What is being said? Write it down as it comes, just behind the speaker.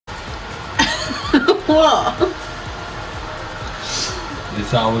What?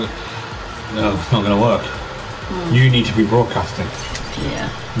 It's how no, it's not going to work. You need to be broadcasting. Yeah.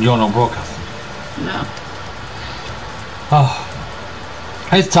 You're not broadcasting. No. Oh.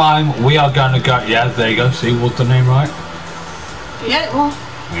 It's time. We are going to go. Yeah, there you go. See, what's the name right? Yeah, well.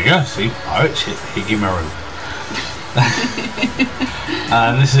 There you go. See, Pirate Ship Higimaru.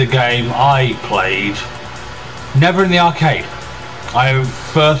 And this is a game I played. Never in the arcade. I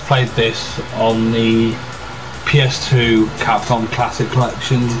first played this on the PS2 Capcom Classic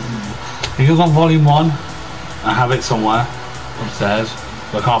Collection. It was on Volume 1. I have it somewhere upstairs,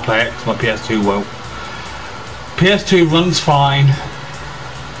 but I can't play it because my PS2 won't. PS2 runs fine,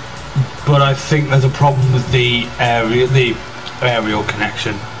 but I think there's a problem with the aerial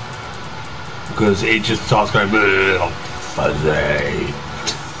connection because it just starts going fuzzy.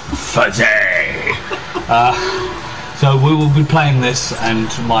 So we will be playing this, and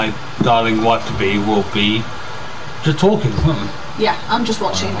my darling wife-to-be will be just talking, won't we? Yeah, I'm just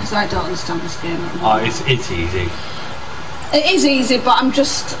watching because I don't understand this game. It's easy. It is easy, but I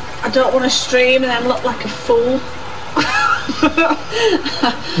don't want to stream and then look like a fool.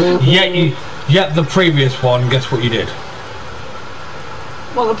 Yet the previous one, guess what you did?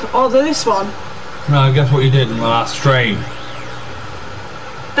 Well, this one. No, guess what you did in the last stream?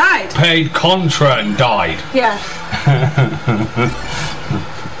 Died. Paid Contra and died. Yeah.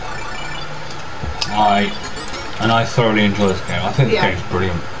 I thoroughly enjoy this game. I think this game's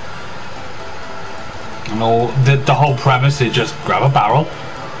brilliant. And the whole premise is just grab a barrel,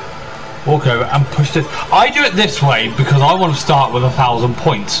 walk over and push this. I do it this way because I want to start with 1,000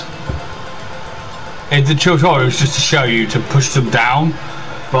 points. The tutorial is just to show you to push them down,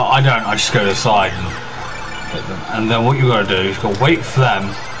 but I don't. I just go to the side and hit them. And then what you got to do is go wait for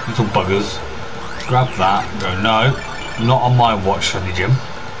them, little buggers. Grab that. And go no, not on my watch, Sonny Jim.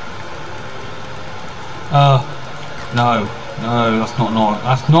 No, that's not noise.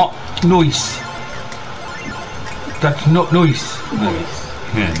 That's not noise. That's not noise. Nice.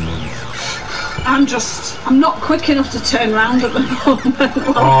 Yeah, noise. I'm not quick enough to turn round at the moment.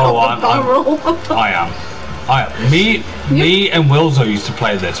 I am. Me and Wilzo used to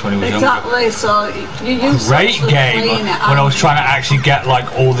play this when he was exactly, younger. so you used great game when I was trying to actually get like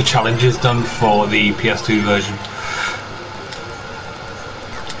all the challenges done for the PS2 version.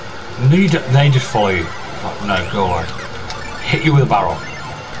 They just follow you. Like, no, go away. Hit you with a barrel.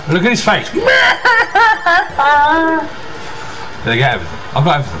 Look at his face. Did I get everything? I've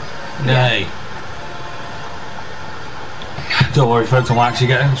got everything. Yay. Don't worry folks, I might actually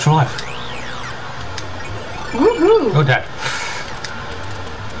get an extra life. Woohoo! You're dead.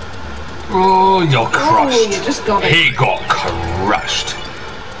 Oh, you're crushed. Oh, you just got it. He got crushed.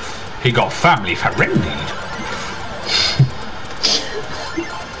 He got family friended.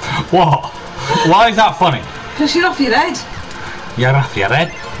 What? Why is that funny? Because you're off your head. You're off your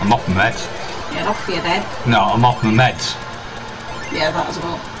head? I'm off my meds. You're off your head. No, I'm off my meds. Yeah, that as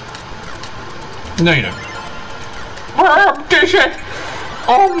well. No, you don't. I'm dizzy.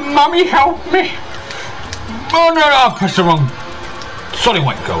 Oh, mummy, help me. Oh, no, I pressed the wrong. Sorry,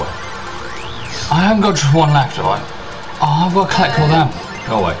 wait, go away. I haven't got just one left, have I? Oh, I've got to collect all them.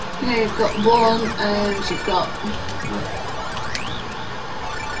 Go away. Yeah, you've got one, and you've got...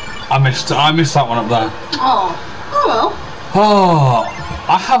 I missed that one up there. Oh well. Oh,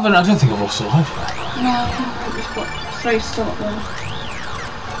 I don't think I've lost a life yet. No, I've just got 3 still up there.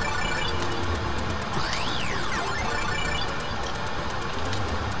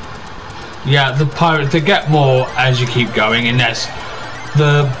 Yeah, the pirate, they get more as you keep going, and that's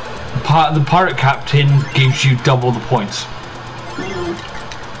the pirate captain gives you double the points.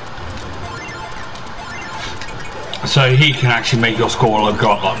 So he can actually make your score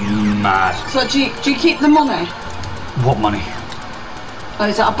go up like mad. So do you keep the money? What money? Or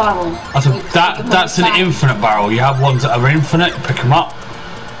is that a barrel? That's an infinite barrel. You have ones that are infinite, pick them up,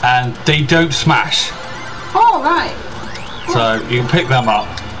 and they don't smash. Oh, right. So you can pick them up,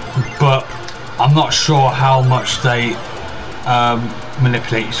 but I'm not sure how much they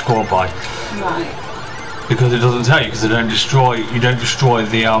manipulate your score by. Right. Because it doesn't tell you, because you don't destroy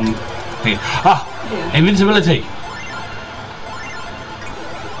the thing. Yeah. Invincibility.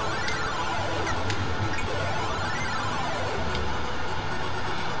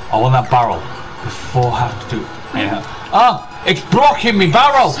 I want that barrel before I have to do it. Yeah. Oh, it's blocking me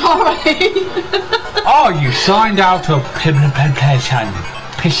barrel. Sorry. Oh, you signed out to a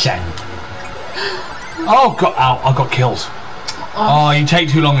pissan. Oh, I got kills. Oh, you take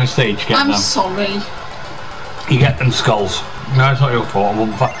too long in the stage to get them. I'm sorry. You get them skulls. No, it's not your fault.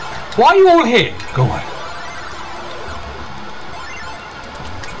 Why are you all here? Go away.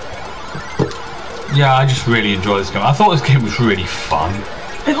 Yeah, I just really enjoy this game. I thought this game was really fun.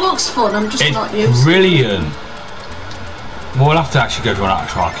 It looks fun, I'm just not used It's brilliant. Well, we'll have to actually go to an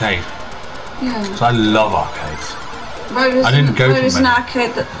actual arcade. Yeah. So I love arcades. I didn't go to There is an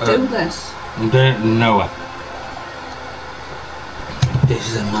arcade that do this. Nowhere. This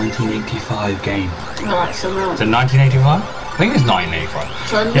is a 1985 game. Alright, so no. Is it 1985? I think it's 1985.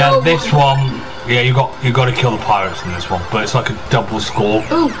 So yeah, this one. Yeah, you got to kill the pirates in this one, but it's like a double score.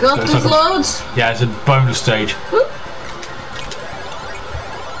 Oh god, so there's like loads. Yeah, it's a bonus stage. Ooh.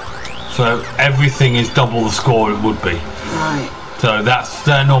 So everything is double the score it would be. Right. So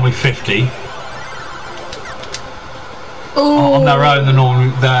they're normally 50. Ooh. On their own,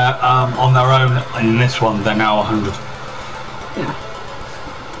 on their own. In this one, they're now 100. Yeah.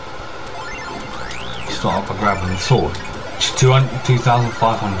 Start off by grabbing the sword.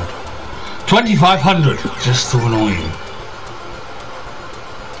 2,500. 2,500! Just to annoy you.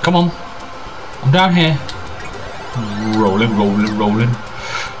 Come on. I'm down here. Rolling.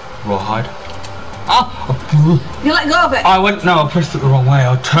 Rawhide. Ah! You let go of it? I pressed it the wrong way.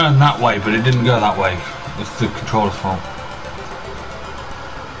 I turned that way, but it didn't go that way. It's the controller's fault.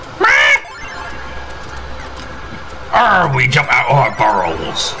 Arr, we jump out of our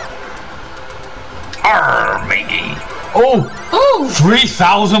burrows. Arr, matey. Oh!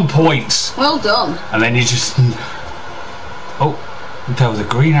 3,000 points! Well done. And then you just... Oh, there was a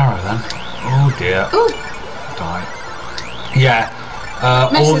green arrow then. Oh dear. Ooh. Die. Yeah.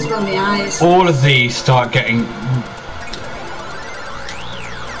 Messes with my eyes. All of these start getting...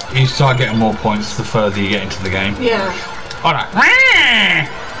 You start getting more points the further you get into the game. Yeah. Alright.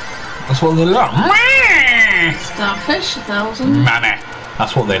 That's what they look like. Starfish, 1,000. Mammy.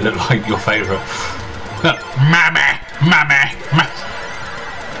 That's what they look like, your favourite. Look. Mammy.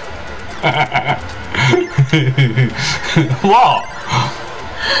 What?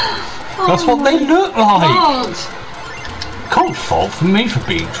 That's what they look like. God. Can't fault for me for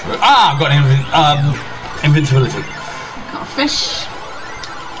being true. Ah, I've got invincibility. Got a fish.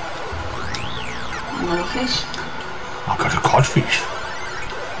 Another fish. I've got a codfish.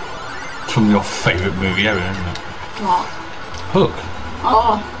 It's from your favourite movie ever, isn't it? What? Hook.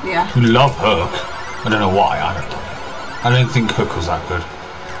 Oh, yeah. You love Hook. I don't know why. I don't think Hook was that good.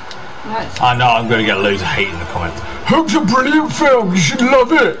 Right. I know I'm going to get loads of hate in the comments. Hook's a brilliant film. You should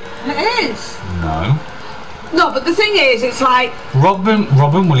love it. It is. No. No, but the thing is, it's like...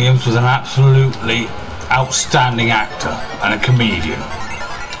 Robin Williams was an absolutely outstanding actor and a comedian.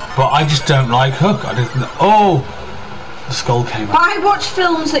 But I just don't like Hook. I didn't... Oh! The skull came out. But I watch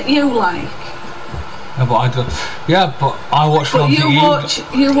films that you like. Yeah, but I don't... Yeah, but I watch films that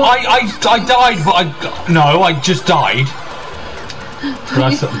you watch... I died, but I just died.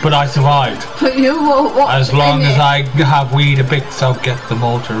 But I survived. But you won't watch... As long as I have weed a bit, I'll get the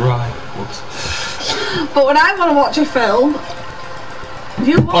motor right. Whoops. But when I want to watch a film,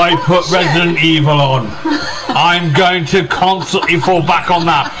 I put Resident Evil on. I'm going to constantly fall back on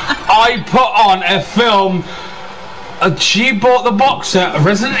that. I put on a film. She bought the box set of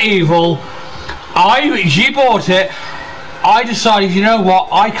Resident Evil. She bought it. I decided, you know what?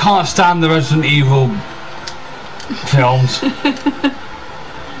 I can't stand the Resident Evil films.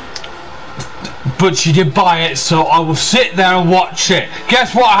 But she did buy it, so I will sit there and watch it.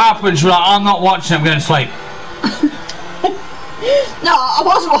 Guess what happens? She's like, I'm not watching it, I'm going to sleep. No, I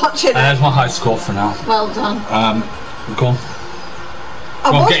was watching it. There's my high score for now. Well done. Go on.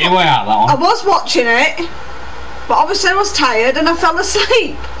 Get your way out of that one. I was watching it, but obviously I was tired and I fell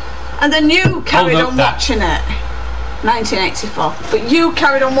asleep. And then you carried on watching it. 1984. But you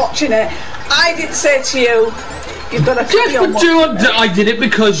carried on watching it. I didn't say to you, you've got to carry on watching it. I did it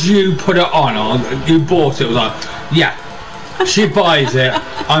because you put it on. You bought it. It was like, yeah, she buys it,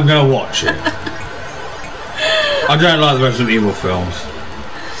 I'm going to watch it. I don't like the Resident Evil films.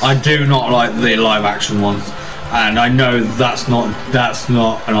 I do not like the live action ones. And I know that's not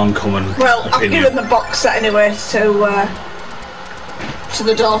an uncommon Well, opinion. I've given the box set anyway to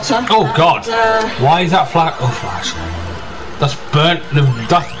the daughter. Oh God! And, why is that flash? Oh, flash! That's burnt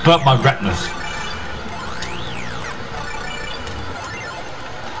my retinas.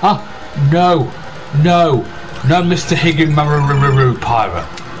 Ah, no, Mr. Higgin Maru pirate.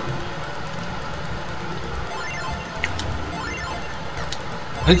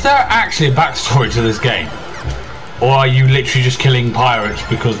 Is there actually a backstory to this game? Or are you literally just killing pirates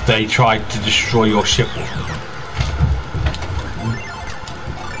because they tried to destroy your ship or something?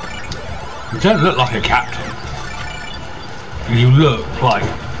 You don't look like a captain. You look like a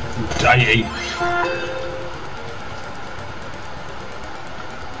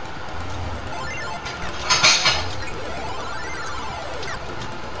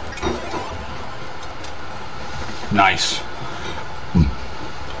Nice.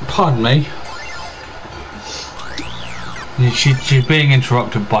 Pardon me. She's being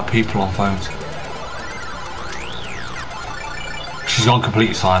interrupted by people on phones. She's gone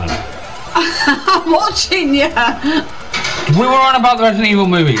completely silent. I'm watching you. We were on about the Resident Evil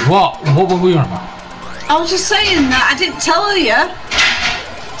movie. What were we on about? I was just saying that I didn't tell you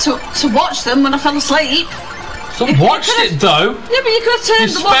to watch them when I fell asleep. So watched it though. Yeah, but you could have turned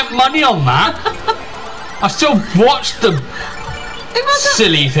You them off. spent money on that. I still watched the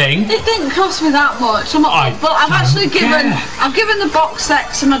silly thing. It didn't cost me that much. But I've actually given the box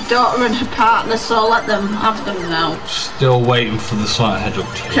set to my daughter and her partner, so I'll let them have them now. Still waiting for the Sonic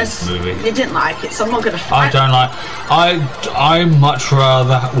Hedgehog 2 movie. They didn't like it, so I'm not gonna. I don't like. I much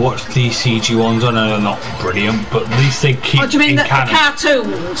rather watch the CG ones. I know they're not brilliant, but at least they keep. What do you mean in the canon.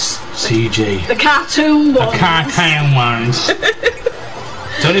 cartoons? CG. The cartoon ones. The cartoon ones.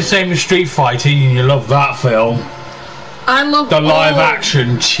 It's only the same as Street Fighter, and you love that film. I love the live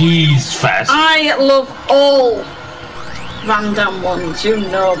action cheese fest. I love all Van Damme ones, you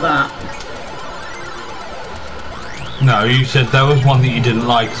know that. No, you said there was one that you didn't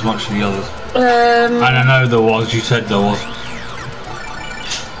like as much as the others. And I know there was, you said there was.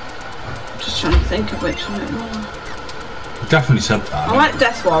 Just trying to think of which one it was. You definitely said that. I like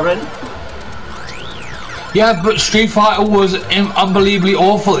Death Warrant. Yeah, but Street Fighter was unbelievably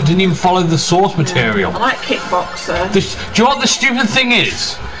awful. It didn't even follow the source material. I like Kickboxer. Do you know what the stupid thing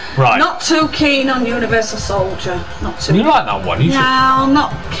is? Right. Not too keen on Universal Soldier. Not too. You like that one? No, I'm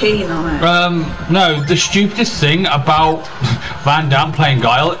not keen on it. No, the stupidest thing about Van Damme playing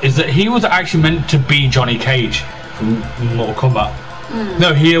Guile is that he was actually meant to be Johnny Cage from Mortal Kombat.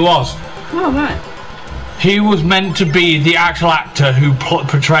 No, he was. Oh right. He was meant to be the actual actor who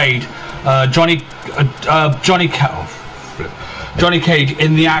portrayed Johnny Cage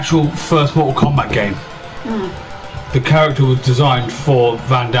in the actual first Mortal Kombat game. The character was designed for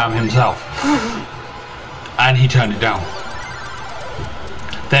Van Damme himself, and he turned it down.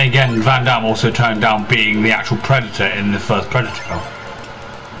 Then again, Van Damme also turned down being the actual Predator in the first Predator film.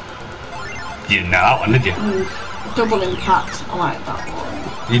 You didn't know that one, did you? Double Impact, I like that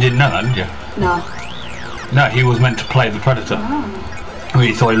one. You didn't know that, did you? No. No, he was meant to play the Predator.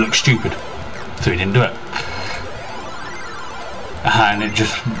 He thought he looked stupid, so he didn't do it. And it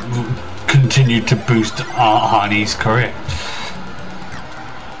just continued to boost Arnie's career.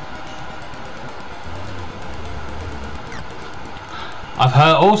 I've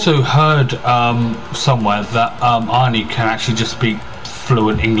also heard somewhere that Arnie can actually just speak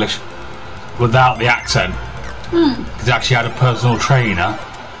fluent English without the accent. He's actually had a personal trainer.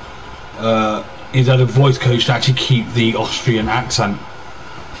 He's had a voice coach to actually keep the Austrian accent.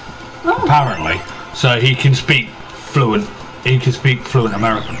 Apparently, so he can speak fluent. He can speak fluent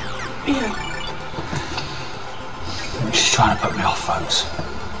American. Yeah. She's trying to put me off, folks.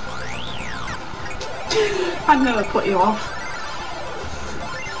 I'd never put you off.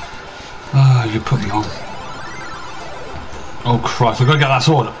 Oh, you put me on. Oh Christ! I've got to get that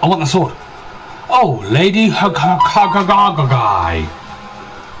sword. I want the sword. Oh, Lady Guy.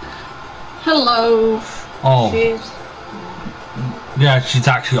 Hello. Oh. Yeah, she's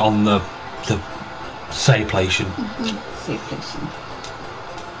actually on the save station. Save station.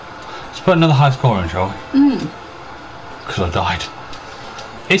 Let's put another high score in, shall we? Because I died.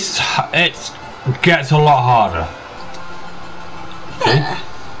 It gets a lot harder. Yeah.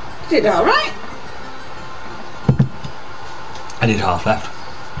 Did alright. I did half left.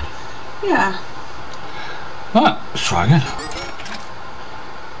 Yeah. Right, let's try again.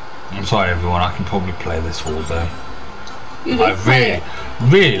 I'm sorry everyone, I can probably play this all day. I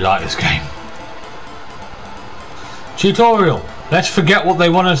really like this game. Tutorial. Let's forget what they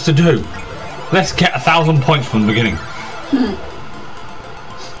want us to do. Let's get 1,000 points from the beginning.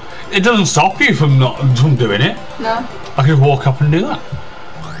 It doesn't stop you from doing it. No. I could walk up and do that.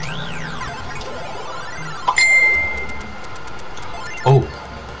 Oh.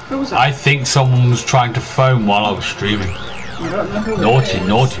 Who was that? I think someone was trying to phone while I was streaming. I don't know who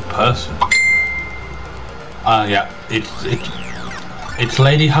Naughty person. Yeah, it's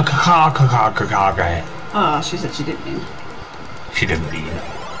Lady Hakakakakakakake. Ah, she said she didn't mean. She didn't mean.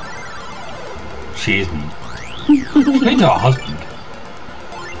 She is mean. She's mean to her husband.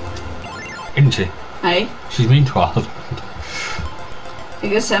 Isn't she? Hey? She's mean to her husband. You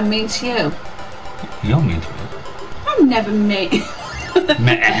guess I'm mean to you? You're mean to me. I'm never mean.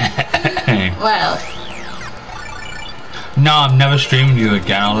 Well. No, I'm never streaming you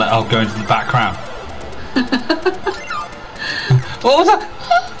again. I'll go into the background. What was that?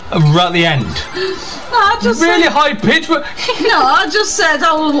 Right at the end. No, I just Really said, high pitch, but no, I just said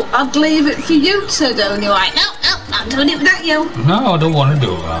I'd leave it for you to do, and you're like, no, not doing it without you. no, I don't want to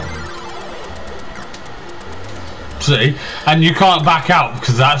do that. See, and you can't back out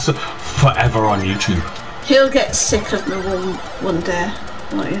because that's forever on YouTube. He'll get sick of me one day,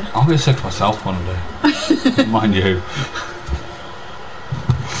 won't you? I'll get sick of myself one day. Mind you.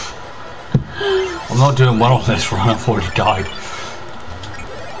 I'm not doing well on this run. I've already died.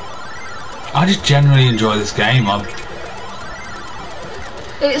 I just generally enjoy this game.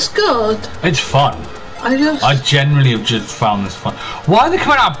 It's good. It's fun. I generally have just found this fun. Why are they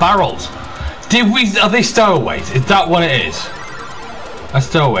coming out of barrels? Are they stowaways? Is that what it is? They're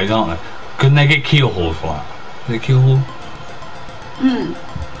stowaways, aren't they? Couldn't they get keel hauls for that? Is it keel haul?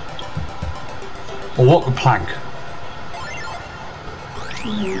 Or what the plank?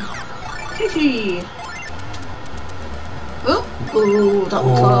 Oh, that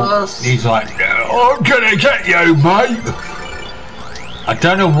was close. He's like, I'm gonna get you, mate. I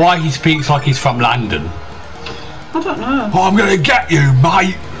don't know why he speaks like he's from London. I don't know. I'm gonna get you,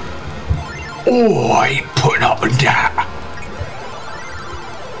 mate. Oh, I ain't putting up with that.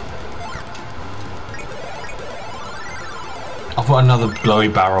 I've got another glowy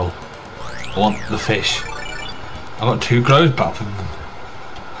barrel. I want the fish. I've got 2 glows back from them.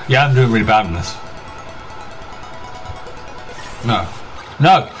 Yeah, I'm doing really bad on this. No.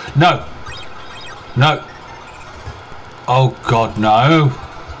 No! No! No! Oh god, no!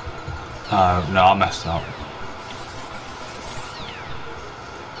 No, I messed up.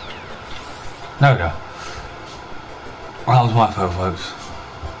 No, no. That was my fault, folks.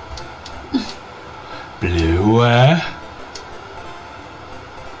 Blue air.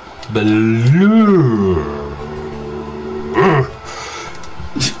 Blue.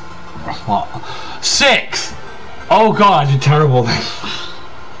 What? 6! Oh god, I did terrible.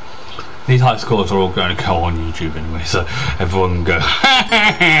 These high scores are all going to go on YouTube anyway, so everyone can go.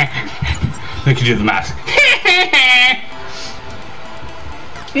 They can do the math.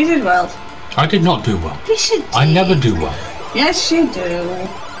 You did well. I did not do well. Yes, you did. I never do well. Yes, you do.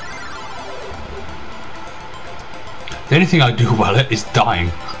 The only thing I do well at is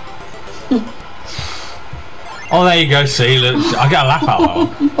dying. Oh, there you go. See, look, I get a laugh out of that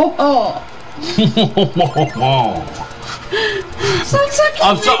one.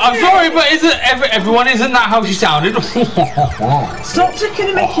 I'm sorry, but everyone isn't that how she sounded? Stop taking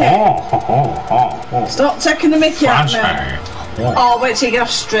the mickey. Stop taking the mickey out now. Oh, wait till you get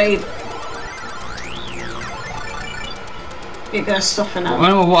off straight. You're gonna suffer now.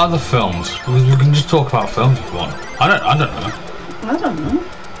 Well, what other films? We can just talk about films if you want. I don't know. I don't know.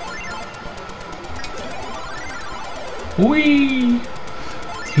 Whee!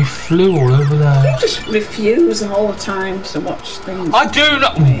 He flew all over there. You just refuse all the time to watch things. I do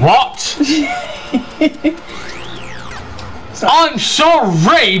not. What? I'm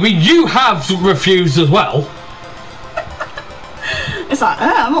sorry, but you have refused as well. It's like,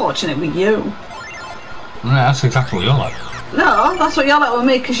 I'm not watching it with you. Yeah, that's exactly what you're like. No, that's what you're like with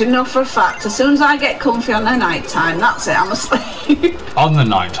me, because you know for a fact, as soon as I get comfy on the night time, that's it, I'm asleep. On the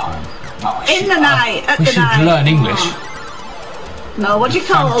night time? Oh, in the night, at the night. We should learn English. No, what do you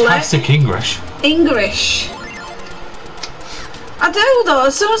call it? Fantastic English. English. I do though,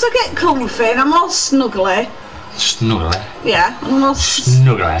 as soon as I get comfy and I'm all snuggly. Snuggly? Yeah, I'm all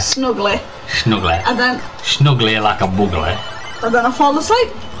snuggly. Snuggly. Snuggly. And then... Snuggly like a boogly. And then I fall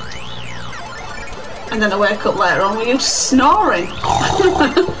asleep. And then I wake up later on with you snoring.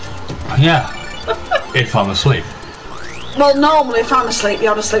 Yeah. If I'm asleep. Well, normally if I'm asleep,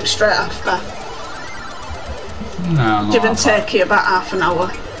 you're asleep straight after. No, Give and take you about half an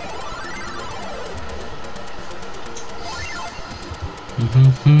hour.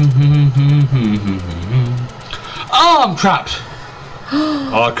 Oh, I'm trapped.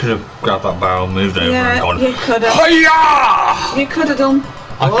 Oh, I could have grabbed that barrel, moved over and gone. You could have. Hi-ya! You could have done.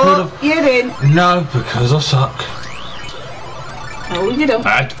 I could have. You didn't. No, because I suck. Oh, you don't.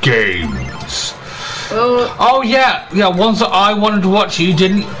 At games. Oh yeah, ones that I wanted to watch, you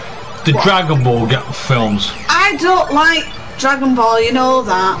didn't. The what? Dragon Ball films. I don't like Dragon Ball, you know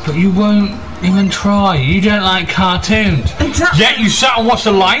that. But you won't even try. You don't like cartoons. Exactly. Yet you sat and watched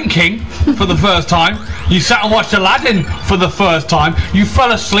The Lion King for the first time. You sat and watched Aladdin for the first time. You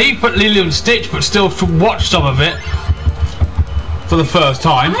fell asleep at Lilo and Stitch, but still watched some of it for the first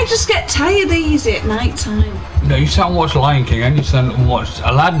time. I just get tired easy at night time. No, you sat and watched Lion King and you sat and watched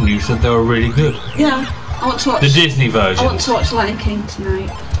Aladdin. You said they were really good. Yeah, I want to watch the Disney version. I want to watch Lion King tonight.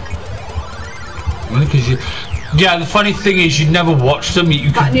 Because yeah, the funny thing is you never watched them.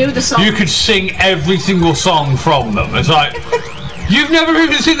 You knew the song. You could sing every single song from them. It's like You've never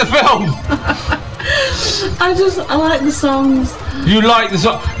even seen the film. I like the songs. You like the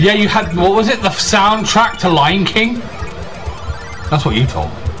song? Yeah, you had, what was it? The soundtrack to Lion King? That's what you told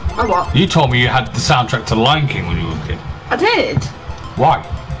me. Oh, what? You told me you had the soundtrack to Lion King when you were a kid. I did. Why?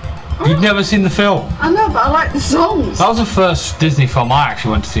 You'd never seen the film. I know, but I like the songs. That was the first Disney film I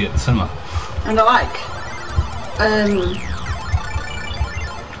actually went to see at the cinema. And I like.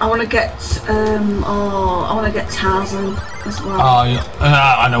 I want to get. I want to get Tarzan as well. Oh, yeah.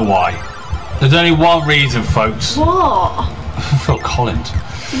 I know why. There's only one reason, folks. What? Phil Collins.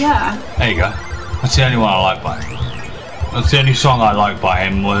 Yeah. There you go. That's the only one I like by him. That's the only song I liked by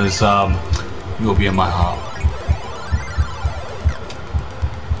him was You'll Be In My Heart.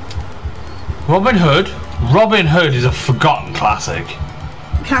 Robin Hood. Robin Hood is a forgotten classic.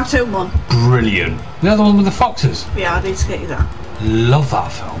 Cartoon one. Brilliant. The other one with the foxes. Yeah, I need to get you that. Love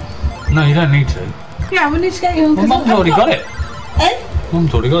that film. No, you don't need to. Yeah, we need to get you one. Well, Mum's already got it. Eh?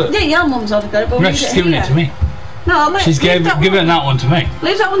 Mum's already got it. Yeah, your mum's already got it, but No, we she's need giving here. it to me. No, She's giving that one to me.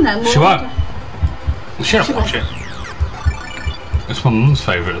 Leave that one then. She won't. She don't watch it. It's my mum's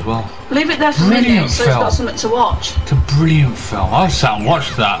favourite as well. Leave it there for Brilliant minutes so it's film. got something to watch. It's a brilliant film. I sat and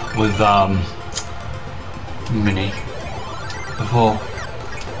watched that with Minnie before.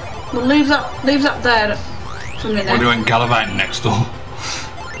 Well, leave that there for a minute. When we went gallivanting next door.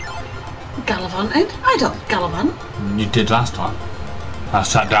 Gallivanting? I don't gallivant. You did last time. I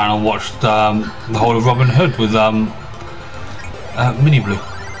sat down and watched the whole of Robin Hood with Minnie Blue.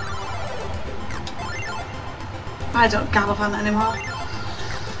 I don't gallivant anymore.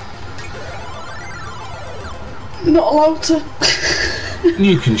 Not allowed to.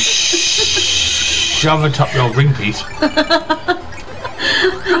 You can shove it up your ring piece.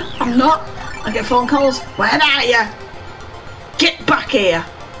 I'm not. I get phone calls. Where are you? Get back here.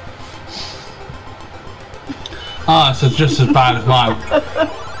 Ah, so it's just as bad as mine.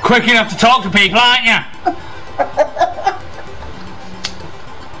 Quick enough to talk to people, aren't you?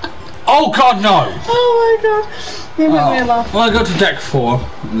 Oh God, no! Oh my God! You made me laugh. Well, I got to deck 4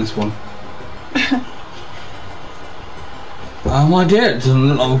 in this one. My dear, it doesn't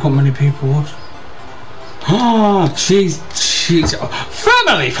look like we've got many people watching. Oh, she's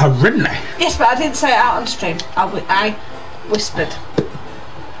family for Ridley. Yes, but I didn't say it out on stream. I whispered.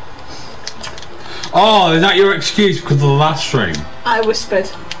 Oh, is that your excuse because of the last stream? I whispered.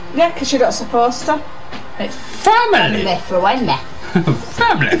 Yeah, because you're not supposed to. It's family for Wendy.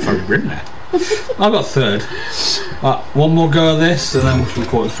 Family for Ridley. I got 3rd. One more go of this, and then we should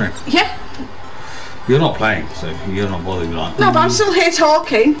call it stream. Yeah. You're not playing, so you're not bothering me like. No, but I'm still here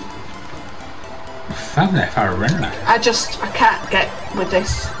talking. Family for Ridley. I can't get with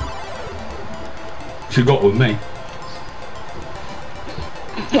this. She got with me.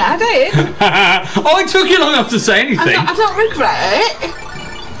 Yeah, I did. Oh, it took you long enough to say anything. I don't regret it.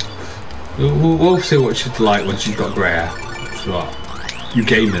 We'll see what she's like when she's got grey hair. She's like, you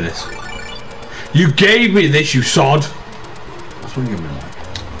gave me this. You gave me this, you sod. That's what you're gonna be like.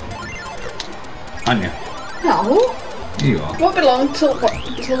 Aren't you? No. You are. Won't be long till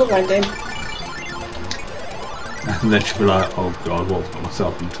the wedding. And then she'll be like, oh God, what have I got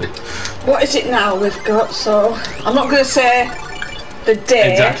myself into? What is it now we've got? So I'm not going to say the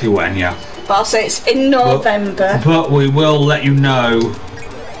day. Exactly when, yeah. But I'll say it's in November. But we will let you know.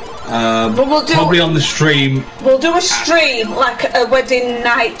 But we'll do probably on the stream. We'll do a stream, like a wedding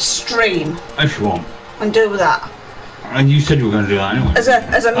night stream. If you want. And do that. And you said you were going to do that anyway. As a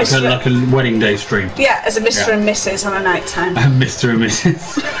Mr. Like a wedding day stream. Yeah, as a Mr. and Mrs. on a night time. Mr. and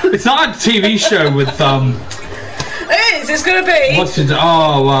Mrs. It's not a TV show with It is. It's going to be. What's it?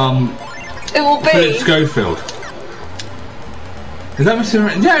 Oh, it will be. Philip Schofield. Is that Mr.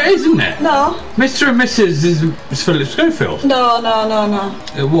 and Yeah, it is, isn't it? No. Mr. and Mrs. is Philip Schofield. No.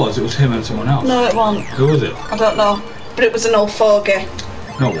 It was him and someone else. No, it wasn't. Who was it? I don't know. But it was an old fogey.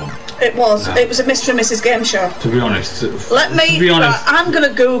 Not one. It was. No. It was a Mr. and Mrs. game show. To be honest. I'm going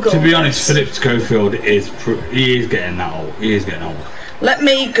to Google. To be honest, Philip Schofield is getting that old. He is getting old. Let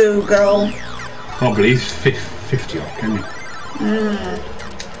me Google. Can't believe he's 50 odd, can you?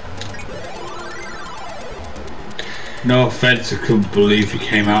 No offence, I couldn't believe he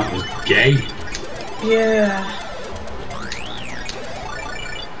came out as gay. Yeah.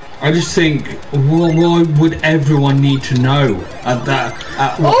 I just think, why would everyone need to know at that?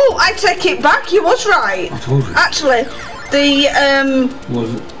 Oh, I take it back. You was right. I told you. Actually,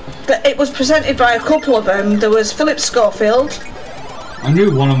 it was presented by a couple of them. There was Philip Schofield. I knew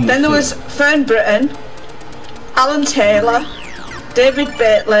one of them. Then there was Fern Britton, Alan Taylor, David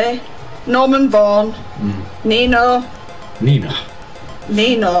Bately, Norman Vaughan, Nino.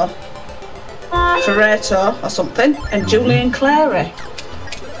 Ferreto or something, and Julian Clary.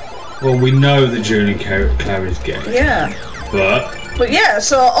 Well, we know that Julian Clary is gay. Yeah. But yeah,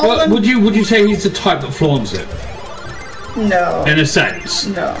 so all them... would you say he's the type that flaunts it? No. In a sense.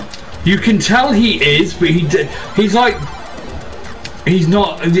 No. You can tell he is, but he's like, he's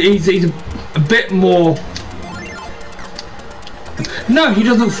not. He's a bit more. No, he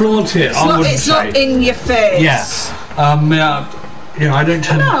doesn't flaunt it. It's not in your face. Yeah, I don't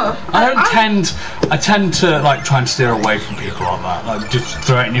tend. No, I tend to like try and steer away from people like that. Like just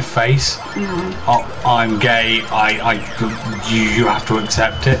throw it in your face. Oh, I'm gay. You have to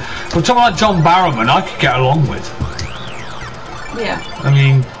accept it. But someone like John Barrowman, I could get along with. Yeah. I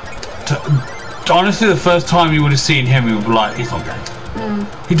mean, honestly, the first time you would have seen him, you would be like, he's not gay.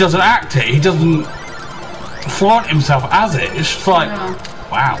 He doesn't act it. He doesn't flaunt himself as it. It's just like,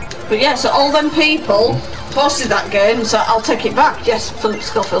 wow. But yeah, so all them people posted that game, so I'll take it back. Yes, Philip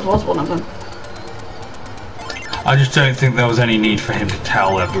Schofield was one of them. I just don't think there was any need for him to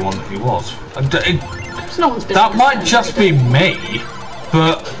tell everyone that he was. It's no one's business. That might just be me,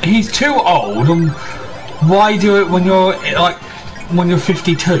 but he's too old, and why do it when you're like, when you're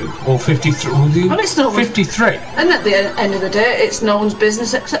 52 or 53? Well, it's not 53. And at the end of the day, it's no one's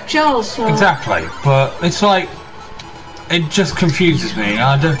business except yours. So. Exactly, but it's like, it just confuses me.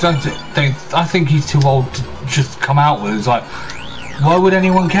 I think he's too old to just come out with. It's like, why would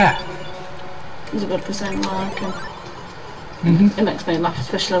anyone care? He's a good person, I like him. It makes me laugh,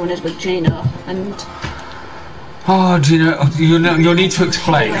 especially when he's with Gino and. Oh, Gino, you'll need to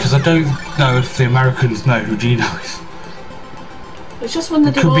explain, because I don't know if the Americans know who Gino is. It's just when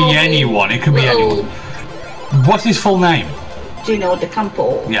they do. It could be anyone. It could be anyone. What's his full name? Gino De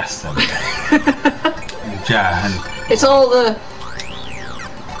Campo. Yes. There we go. Yeah, and it's all the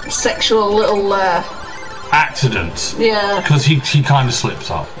sexual little accidents. Yeah. Because he kind of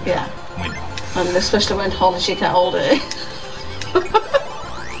slips up. Yeah. We know. And especially when Holly she get older.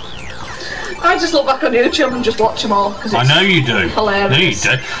 I just look back on YouTube and just watch them all. Cause it's I know you do. Hilarious.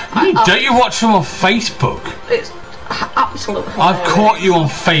 No, you do. Don't you watch them on Facebook? It's absolutely hilarious. I've caught you on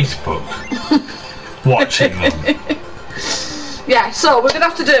Facebook watching them. Yeah, so we're going to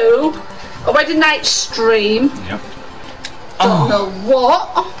have to do a wedding night stream. Yep. Don't know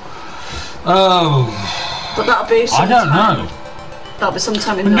what. Oh. But that'll be sometime. I don't know. That'll be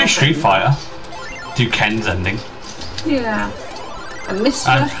sometime in November. November. Street Fighter. Do Ken's ending. Yeah. And Mr.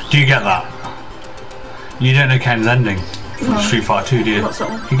 And do you get that? You don't know Ken's ending from Street Fighter 2, do you? What's that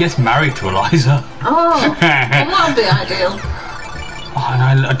one? He gets married to Eliza. Oh. Well, that would be ideal. Oh,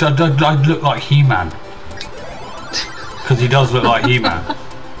 and I'd look like He-Man. Because he does look like He-Man.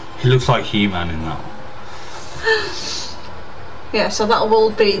 He looks like He-Man in that. Yeah, so that will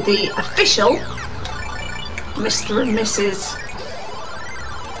be the official Mr. and Mrs.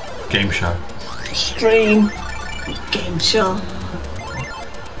 Game show. Stream. Game show.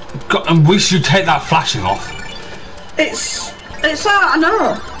 God, and we should take that flashing off. It's I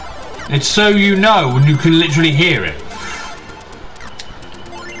know. It's so you know, and you can literally hear it.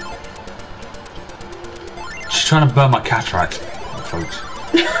 She's trying to burn my cataract, folks.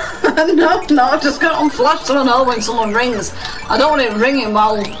 No, I've just got it on flash so I know when someone rings. I don't want it ringing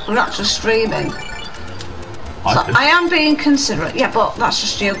while we're actually streaming. I am being considerate, yeah, but that's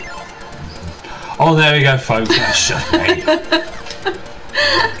just you. Oh, there we go, folks. That's just me.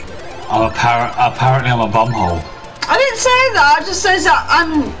 Apparently I'm a bumhole. I didn't say that. I just says that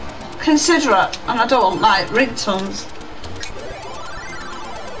I'm considerate and I don't like ringtones.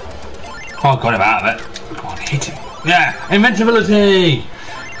 Oh, I got him out of it. Go on, hit him. Yeah, invincibility.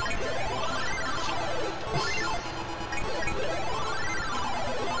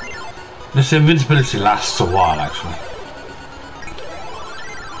 This invincibility lasts a while, actually.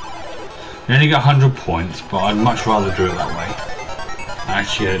 You only get 100 points, but I'd much rather do it that way.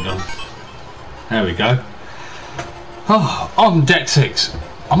 Actually, it does. There we go. Oh, on deck 6.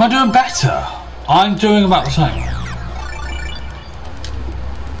 Am I doing better? I'm doing about the same.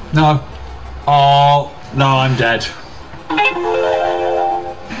 No. Oh, no, I'm dead.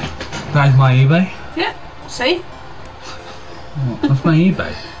 That's my eBay? Yeah, see? Oh, that's my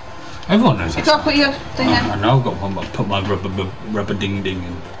eBay. Everyone knows that. You can't put your thing in. I know, I've got one, but put my rubber ding ding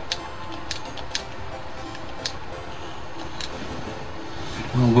in.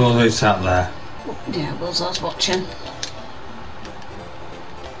 Oh, Will is out there. Yeah, Will's us watching.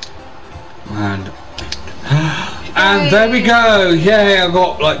 And there we go. Yay! I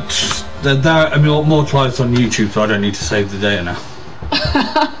got like there are more tries on YouTube, so I don't need to save the data now.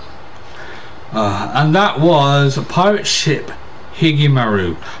 And that was pirate ship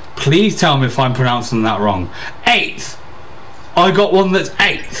Higimaru. Please tell me if I'm pronouncing that wrong. 8th. I got one that's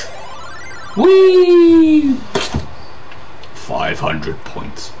 8th. Whee! 500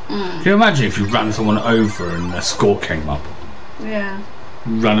 points. Can you imagine if you ran someone over and their score came up? Yeah.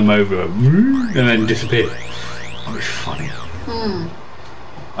 Run them over and then disappear. That'd be funny.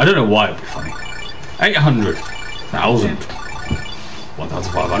 I don't know why it'd be funny. 800, 1,000,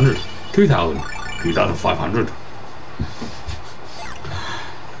 1,500, 2,000, 2,500.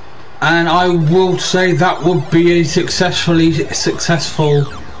 And I will say that would be a successfully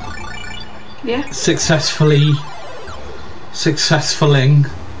successfuling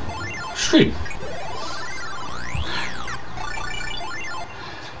stream.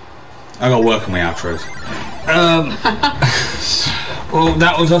 I got to work on my outros. Well,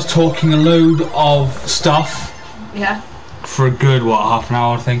 that was us talking a load of stuff. Yeah. For a good, what, half an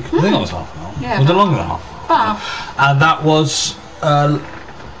hour, I think? I think it was half an hour. Yeah. Was it longer than half? And that was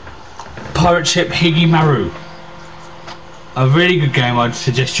Pirate Ship Higi Maru. A really good game. I'd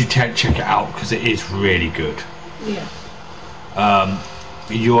suggest you check it out because it is really good. Yeah.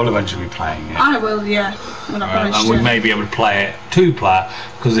 You'll eventually be playing it. I will, yeah. When I and we may be able to play it 2-player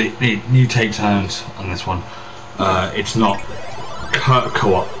because you take turns on this one. It's not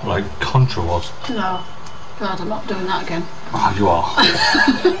co-op like Contra was. No. God, I'm not doing that again. Oh, you are.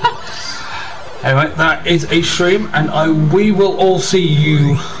 Anyway, that is a stream, and we will all see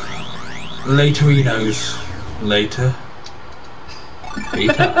you laterinos. Later.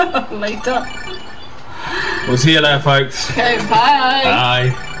 Later. Later. We'll see you later, folks. Okay, bye.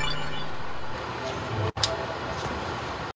 Bye.